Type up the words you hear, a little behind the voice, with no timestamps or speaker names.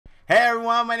Hey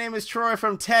everyone, my name is Troy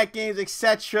from Tech Games,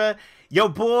 etc. Yo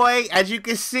boy, as you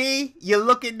can see, you're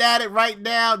looking at it right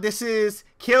now. This is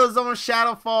Killzone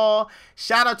Shadow Fall.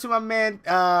 Shout out to my man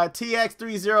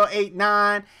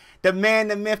TX3089, the man,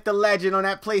 the myth, the legend on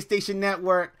that PlayStation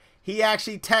Network. He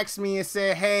actually texted me and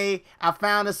said, hey, I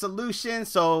found a solution.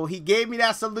 So he gave me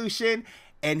that solution,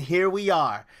 and here we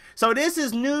are. So this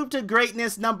is Noob to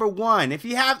Greatness #1. If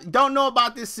you don't know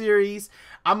about this series,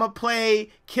 I'm going to play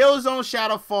Killzone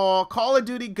Shadow Fall, Call of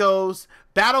Duty Ghosts,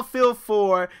 Battlefield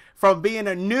 4, from being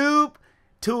a noob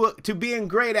to being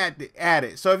great at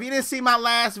it. So if you didn't see my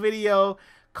last video,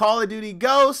 Call of Duty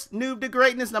Ghosts, Noob to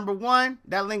Greatness #1,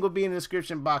 that link will be in the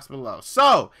description box below.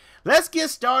 So let's get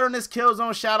started on this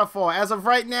Killzone Shadow Fall. As of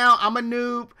right now, I'm a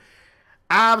noob.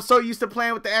 I'm so used to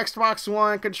playing with the Xbox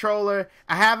One controller.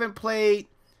 I haven't played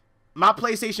my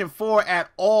PlayStation 4 at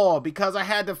all because I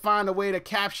had to find a way to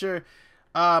capture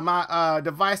my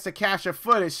device to capture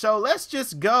footage. So let's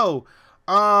just go.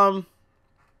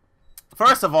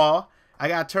 First of all, I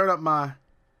gotta turn up my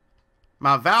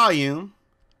volume.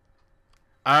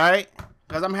 All right,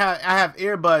 because I have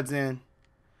earbuds in.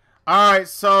 All right,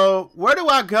 so where do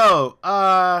I go?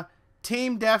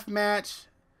 Team deathmatch.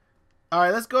 All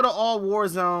right, let's go to all war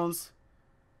zones.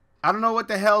 I don't know what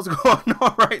the hell's going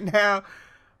on right now.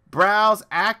 Browse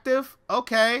active.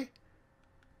 Okay.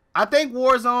 I think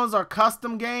war zones are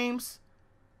custom games.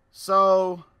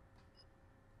 So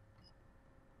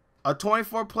a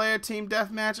 24-player team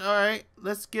deathmatch. All right,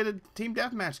 let's get a team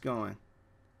deathmatch going.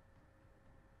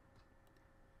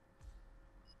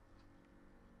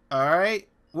 All right,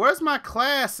 where's my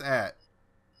class at?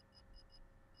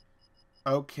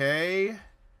 Okay.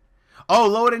 Oh,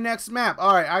 load the next map.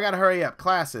 All right, I gotta hurry up.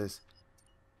 Classes.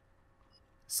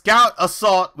 Scout,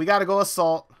 assault. We gotta go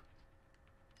assault.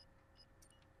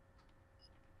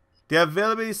 The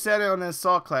availability setting on the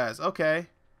assault class. Okay.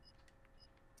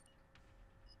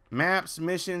 Maps,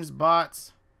 missions,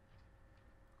 bots.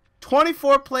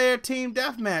 24-player team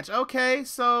deathmatch. Okay,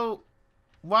 so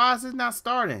why is it not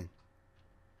starting?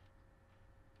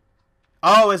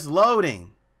 Oh, it's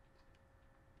loading.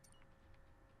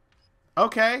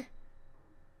 Okay.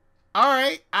 All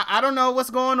right. I don't know what's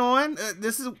going on.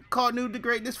 This is called Noob to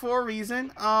Greatness for a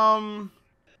reason. Now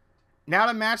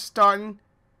the match starting.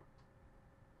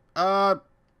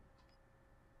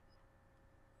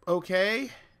 Okay.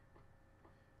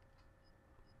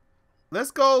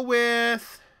 Let's go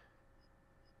with...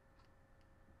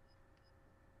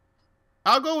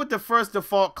 I'll go with the first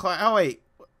default class. Oh, wait.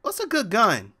 What's a good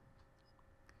gun?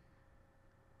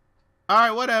 All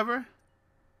right, whatever.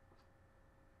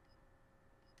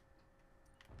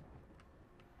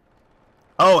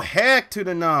 Oh, heck to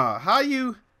the nah. How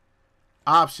you...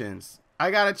 Options.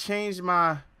 I gotta change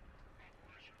my...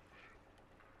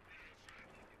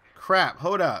 Crap,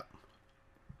 hold up.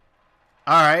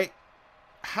 Alright.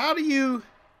 How do you...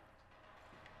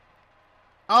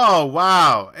 Oh,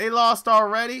 wow. They lost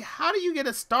already? How do you get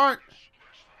a start?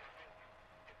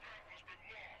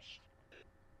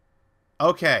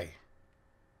 Okay.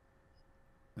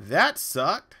 That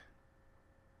sucked.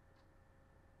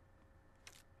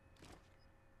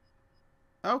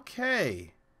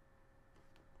 Okay.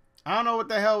 I don't know what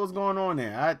the hell was going on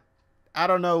there. I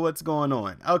don't know what's going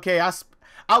on. Okay,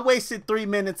 I wasted 3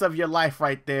 minutes of your life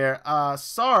right there.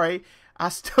 Sorry. I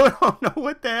still don't know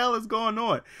what the hell is going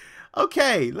on.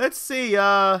 Okay, let's see.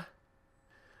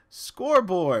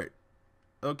 Scoreboard.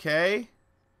 Okay.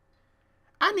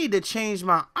 I need to change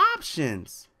my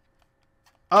options.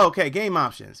 Oh, okay, game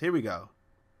options. Here we go.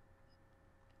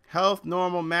 Health,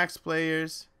 normal, max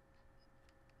players.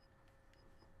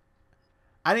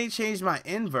 I need to change my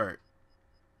invert.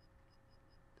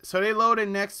 So they loaded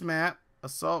next map.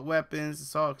 Assault weapons,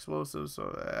 assault explosives. So,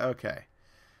 okay.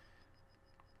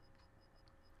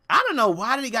 I don't know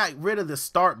why they got rid of the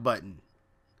start button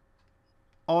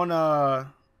on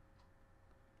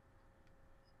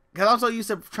because I'm so used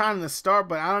to trying to start,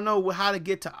 but I don't know how to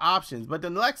get to options. But the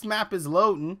next map is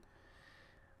loading.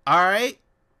 All right.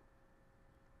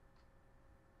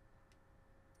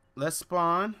 Let's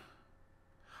spawn.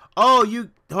 Oh,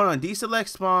 you hold on. Deselect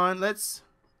spawn. Let's.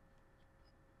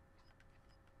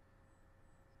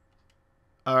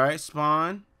 All right,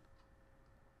 spawn.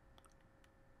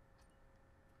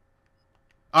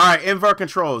 All right, invert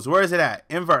controls. Where is it at?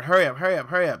 Invert. Hurry up, hurry up,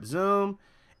 hurry up. Zoom.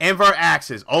 Invert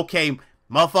axis. Okay,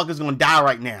 motherfuckers gonna die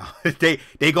right now. they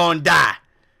gonna die.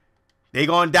 They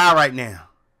gonna die right now.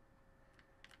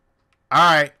 All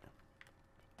right.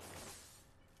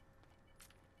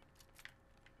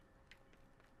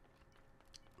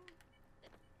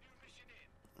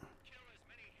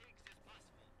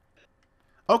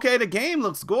 Okay, the game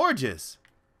looks gorgeous.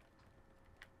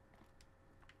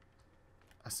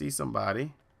 see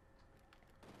somebody.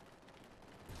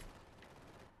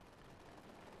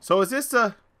 So is this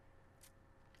a...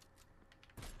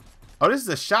 Oh, this is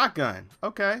a shotgun.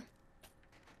 Okay.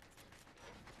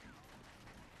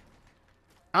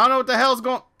 I don't know what the hell's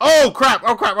going... Oh, crap.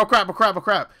 Oh, crap. Oh, crap. Oh, crap. Oh,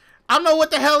 crap. I don't know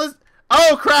what the hell is...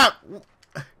 Oh, crap.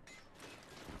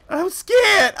 I'm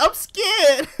scared. I'm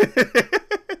scared.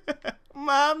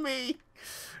 Mommy.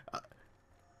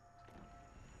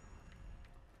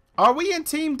 Are we in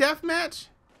team deathmatch?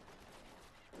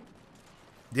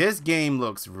 This game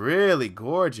looks really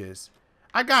gorgeous.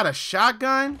 I got a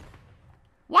shotgun.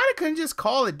 Why they couldn't just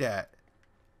call it that?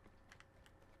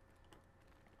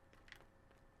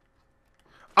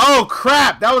 Oh,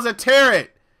 crap. That was a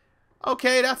turret.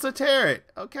 Okay, that's a turret.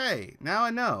 Okay, now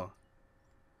I know.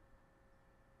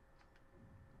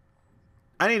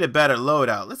 I need a better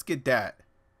loadout. Let's get that.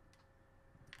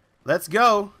 Let's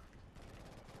go.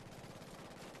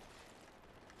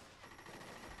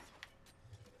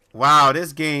 Wow,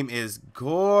 this game is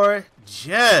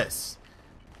gorgeous.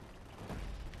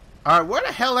 Alright, where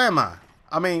the hell am I?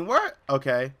 I mean, where?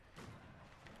 Okay.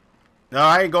 No,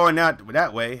 I ain't going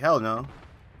that way. Hell no.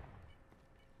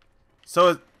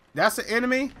 So, that's an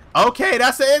enemy? Okay,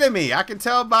 that's an enemy. I can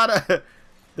tell by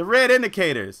the red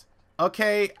indicators.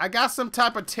 Okay, I got some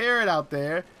type of turret out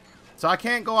there. So I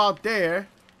can't go out there.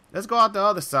 Let's go out the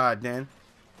other side then.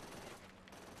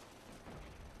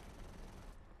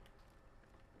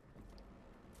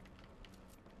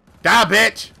 Die,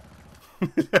 bitch!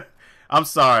 I'm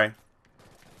sorry.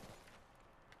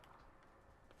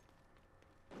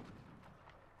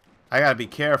 I gotta be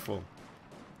careful.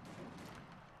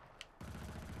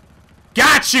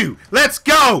 Got you! Let's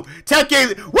go! Tech Game.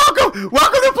 Welcome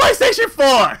to PlayStation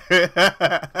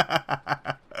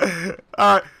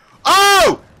 4!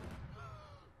 Oh!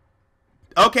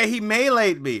 Okay, he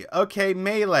meleeed me. Okay,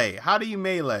 melee. How do you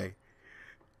melee?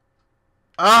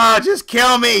 Ah, just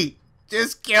kill me!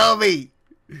 Just kill me!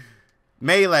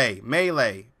 Melee,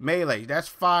 melee, melee. That's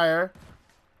fire.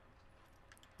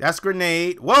 That's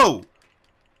grenade. Whoa!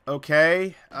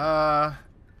 Okay.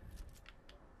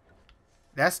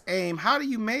 That's aim. How do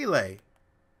you melee?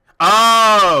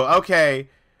 Oh, okay.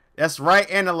 That's right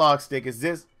analog stick. Is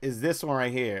this one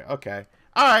right here? Okay.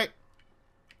 All right.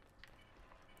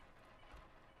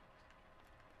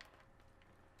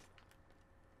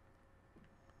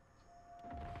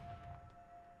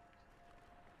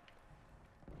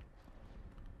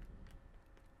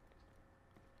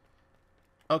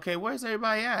 Okay, where's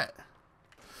everybody at?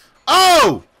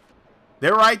 Oh!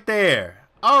 They're right there.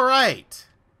 All right.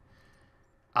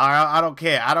 I don't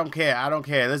care. I don't care. I don't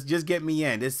care. Let's just get me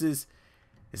in. It's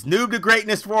Noob to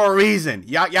greatness for a reason.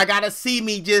 Y'all gotta see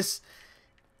me just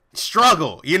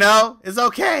struggle, you know? It's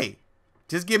okay.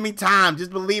 Just give me time.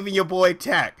 Just believe in your boy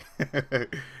Tech.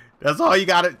 That's all you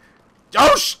gotta...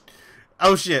 Oh,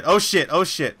 oh, shit. Oh, shit. Oh,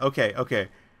 shit. Okay, okay.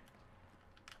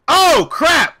 Oh,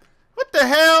 crap! What the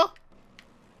hell?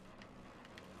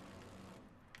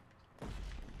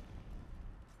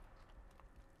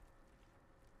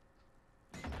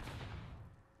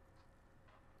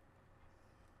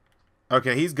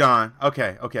 Okay, he's gone.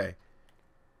 Okay, okay.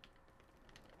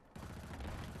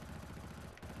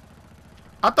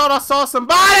 I thought I saw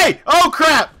somebody! Oh,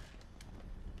 crap!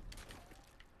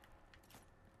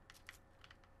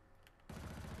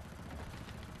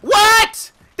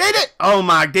 What? They didn't... Oh,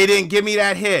 my... They didn't give me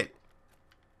that hit.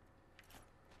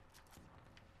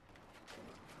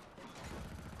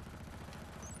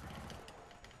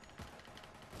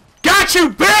 Got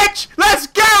you, bitch! Let's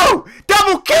go!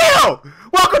 Double kill!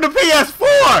 Welcome to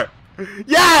PS4!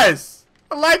 Yes!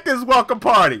 I like this welcome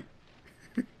party.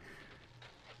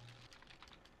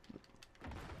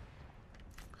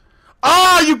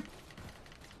 Oh, you...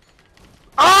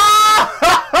 Oh!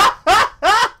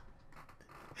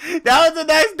 That was a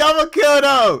nice double kill,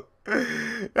 though.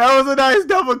 That was a nice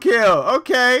double kill.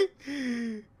 Okay.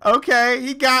 Okay,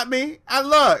 he got me.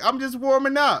 Look, I'm just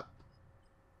warming up.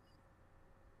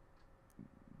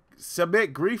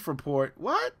 Submit grief report.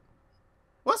 What?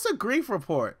 What's a grief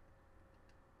report?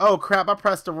 Oh, crap. I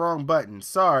pressed the wrong button.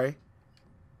 Sorry.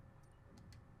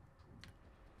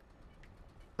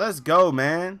 Let's go,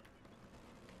 man.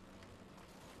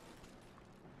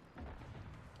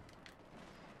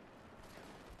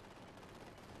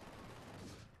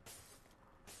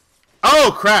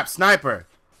 Oh, crap. Sniper.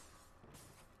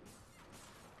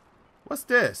 What's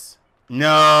this?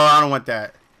 No, I don't want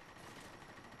that.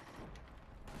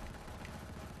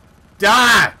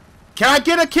 Die! Can I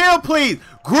get a kill, please?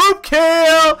 Group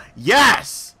kill!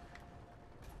 Yes!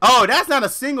 Oh, that's not a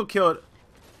single kill.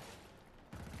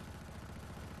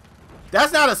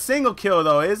 That's not a single kill,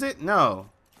 though, is it? No.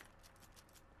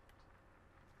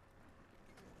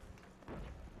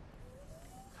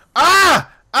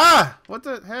 Ah! What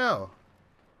the hell?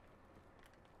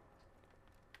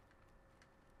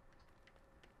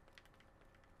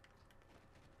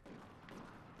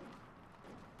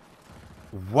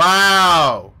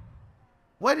 Wow!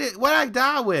 What did I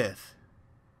die with?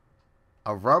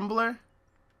 A rumbler?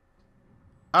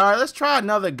 Alright, let's try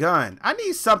another gun. I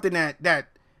need something that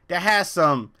has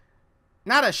some,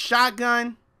 not a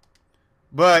shotgun,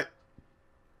 but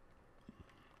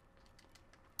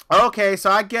okay,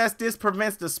 so I guess this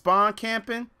prevents the spawn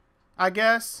camping, I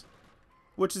guess,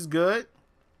 which is good.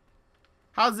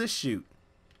 How's this shoot?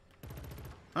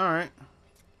 Alright.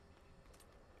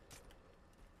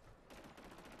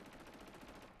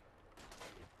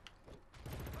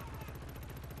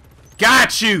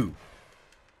 Got you!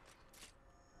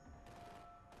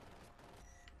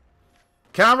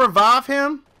 Can I revive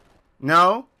him?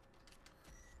 No.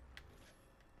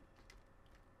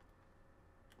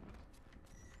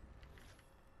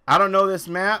 I don't know this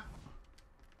map.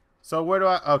 So where do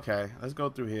I... Okay, let's go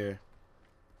through here.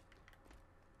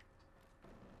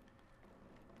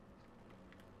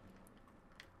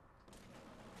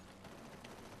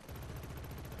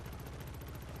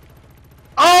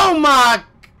 Oh my...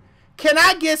 Can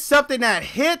I get something that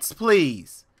hits,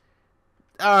 please?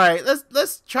 All right,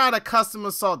 let's try to custom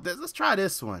assault this. Let's try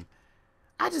this one.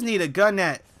 I just need a gun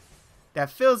that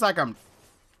feels like I'm.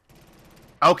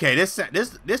 Okay, this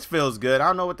feels good. I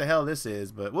don't know what the hell this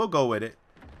is, but we'll go with it.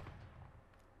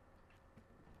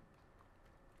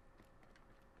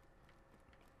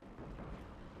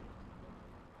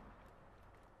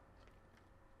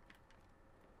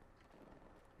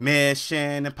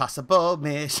 Mission Impossible,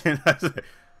 mission.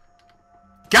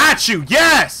 Got you,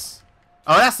 yes!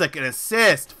 Oh, that's like an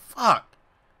assist. Fuck.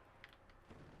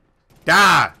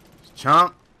 Die,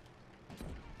 chump.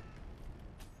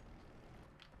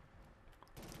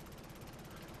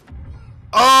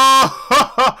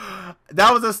 Oh!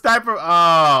 That was a sniper.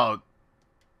 Oh.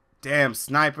 Damn,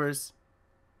 snipers.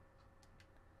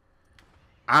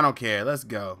 I don't care. Let's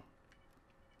go.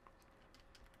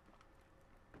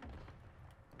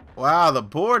 Wow, the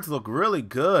boards look really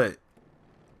good.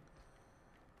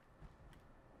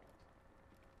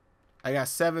 I got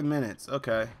 7 minutes.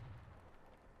 Okay.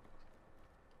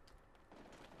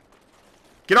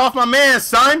 Get off my man,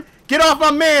 son! Get off my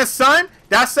man, son!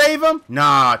 Did I save him?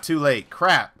 Nah, too late.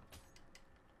 Crap.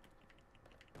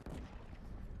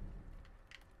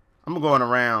 I'm going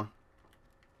around.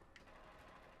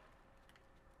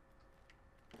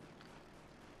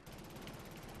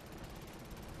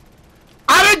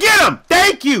 I didn't get him!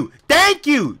 Thank you! Thank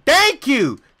you! Thank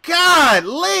you! God,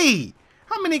 Lee!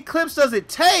 How many clips does it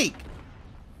take?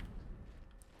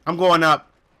 I'm going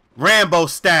up Rambo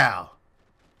style.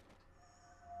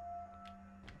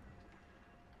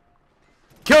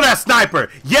 Kill that sniper.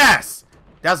 Yes.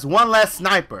 That's one less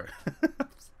sniper.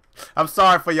 I'm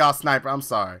sorry for y'all sniper. I'm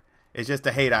sorry. It's just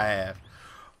the hate I have.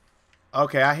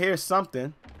 Okay, I hear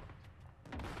something.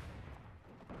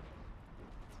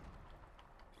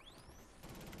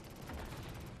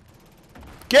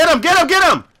 Get him, get him, get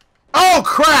him. Oh,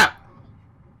 crap.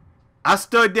 I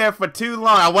stood there for too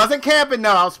long. I wasn't camping,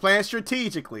 though. I was playing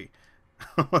strategically.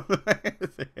 I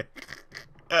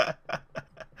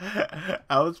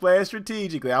was playing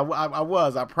strategically. I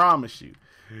was. I promise you.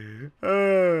 All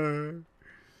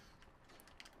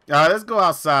right, let's go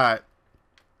outside.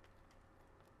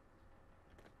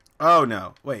 Oh,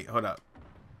 no. Wait, hold up.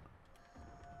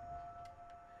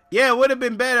 Yeah, it would have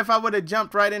been better if I would have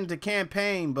jumped right into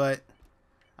campaign, but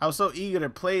I was so eager to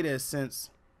play this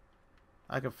since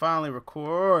I could finally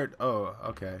record. Oh,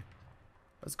 okay.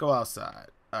 Let's go outside.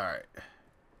 All right.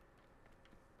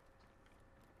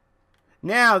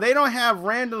 Now, they don't have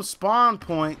random spawn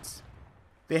points.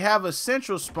 They have a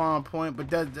central spawn point, but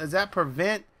does that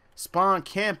prevent spawn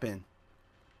camping?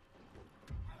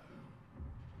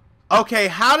 Okay,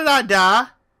 how did I die?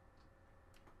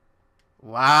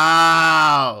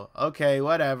 Wow. Okay,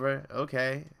 whatever.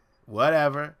 Okay,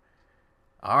 whatever.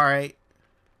 All right.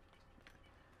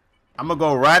 I'm going to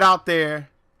go right out there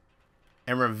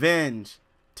and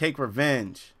take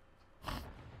revenge.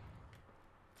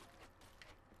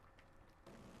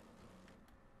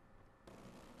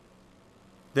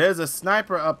 There's a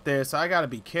sniper up there, so I got to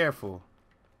be careful.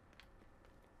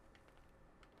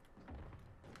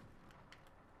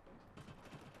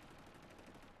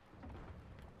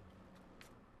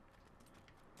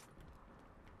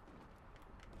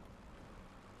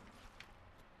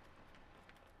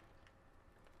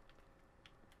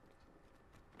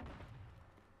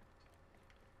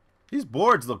 These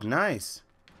boards look nice.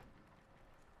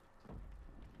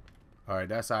 All right,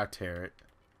 that's our turret.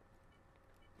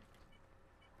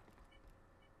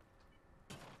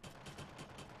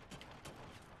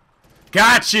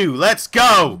 Got you. Let's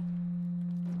go.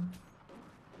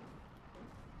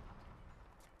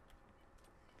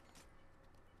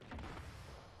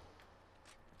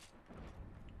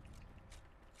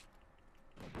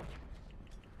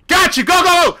 Got you. Go,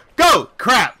 go, go.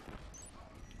 Crap.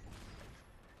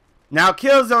 Now,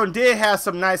 Killzone did have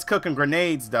some nice cooking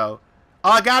grenades, though.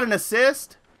 Oh, I got an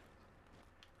assist?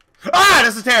 Ah,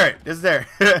 this is Terry. This is there.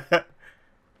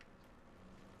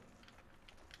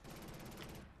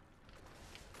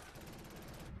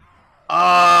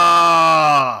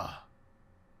 Oh.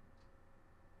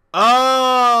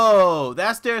 Oh,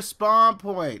 that's their spawn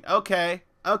point. Okay.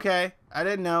 Okay. I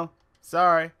didn't know.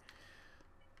 Sorry.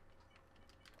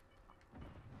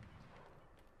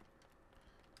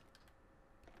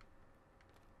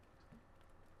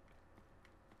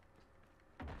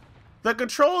 The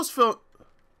controls feel... What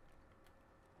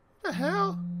the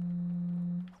hell?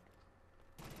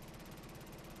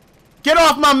 Get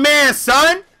off my man,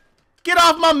 son! Get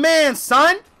off my man,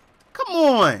 son! Come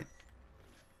on!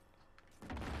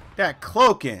 That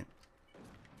cloaking.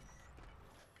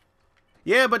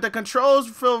 Yeah, but the controls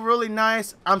feel really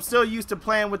nice. I'm still used to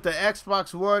playing with the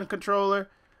Xbox One controller,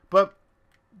 but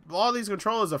all these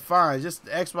controllers are fine. Just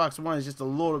the Xbox One is just a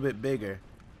little bit bigger.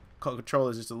 Controller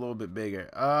is just a little bit bigger.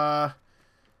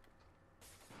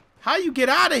 How you get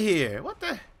out of here? What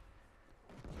the?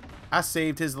 I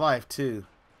saved his life too.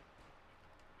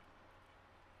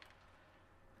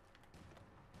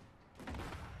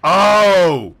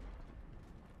 Oh!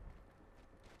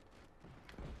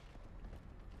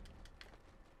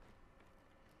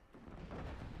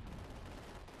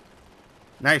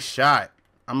 Nice shot.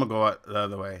 I'm gonna go out the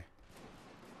other way.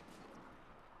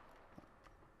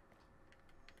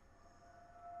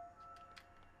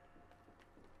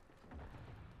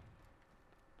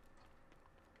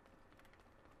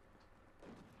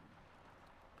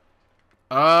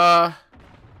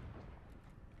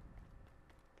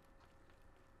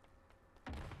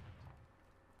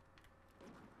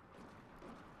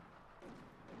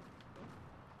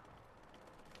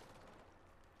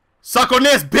 Suck on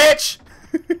this, bitch!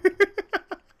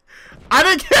 I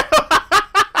didn't get...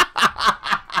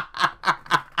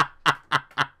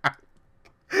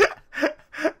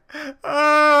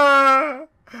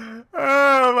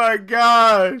 Oh my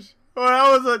gosh.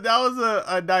 Well, that was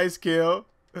a nice kill.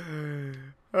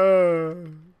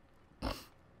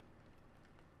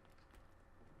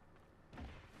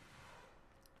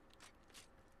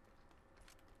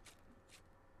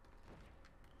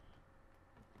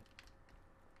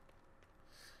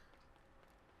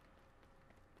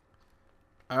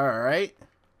 All right.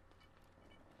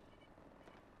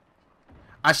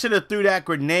 I should have threw that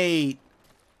grenade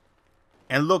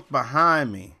and looked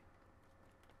behind me.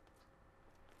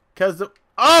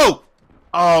 Oh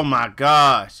my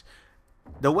gosh.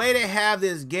 The way they have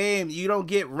this game, you don't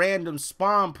get random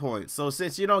spawn points. So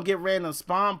since you don't get random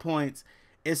spawn points,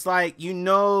 it's like you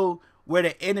know where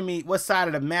the enemy, what side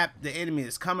of the map the enemy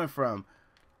is coming from,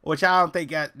 which I don't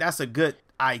think that's a good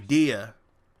idea.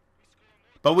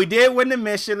 But we did win the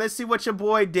mission. Let's see what your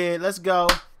boy did. Let's go.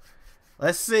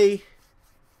 Let's see.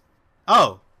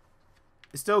 Oh.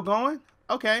 It's still going?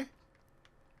 Okay.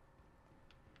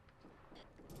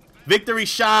 Victory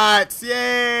shots.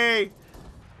 Yay.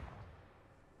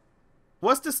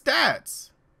 What's the stats?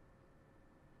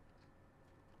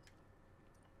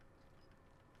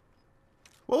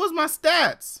 What was my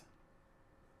stats?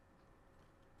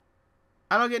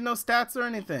 I don't get no stats or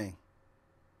anything.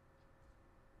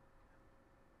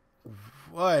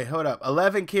 Wait, hold up.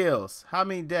 11 kills. How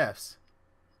many deaths?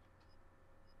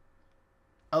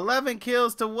 11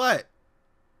 kills to what?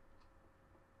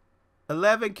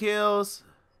 11 kills.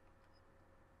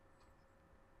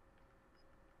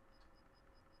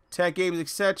 Tech games,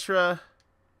 etc.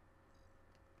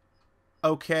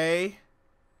 Okay.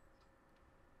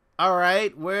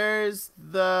 Alright, where's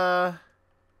the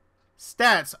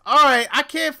stats? Alright, I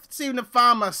can't seem to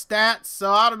find my stats,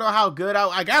 so I don't know how good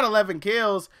I got 11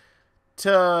 kills.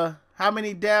 To how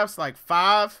many deaths? Like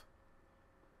 5?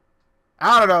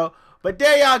 I don't know. But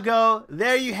there y'all go.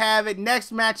 There you have it.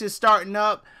 Next match is starting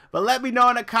up. But let me know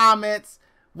in the comments,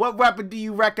 what weapon do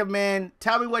you recommend?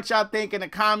 Tell me what y'all think in the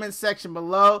comments section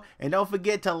below. And don't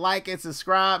forget to like and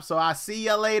subscribe. So I'll see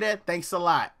you later. Thanks a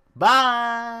lot.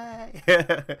 Bye.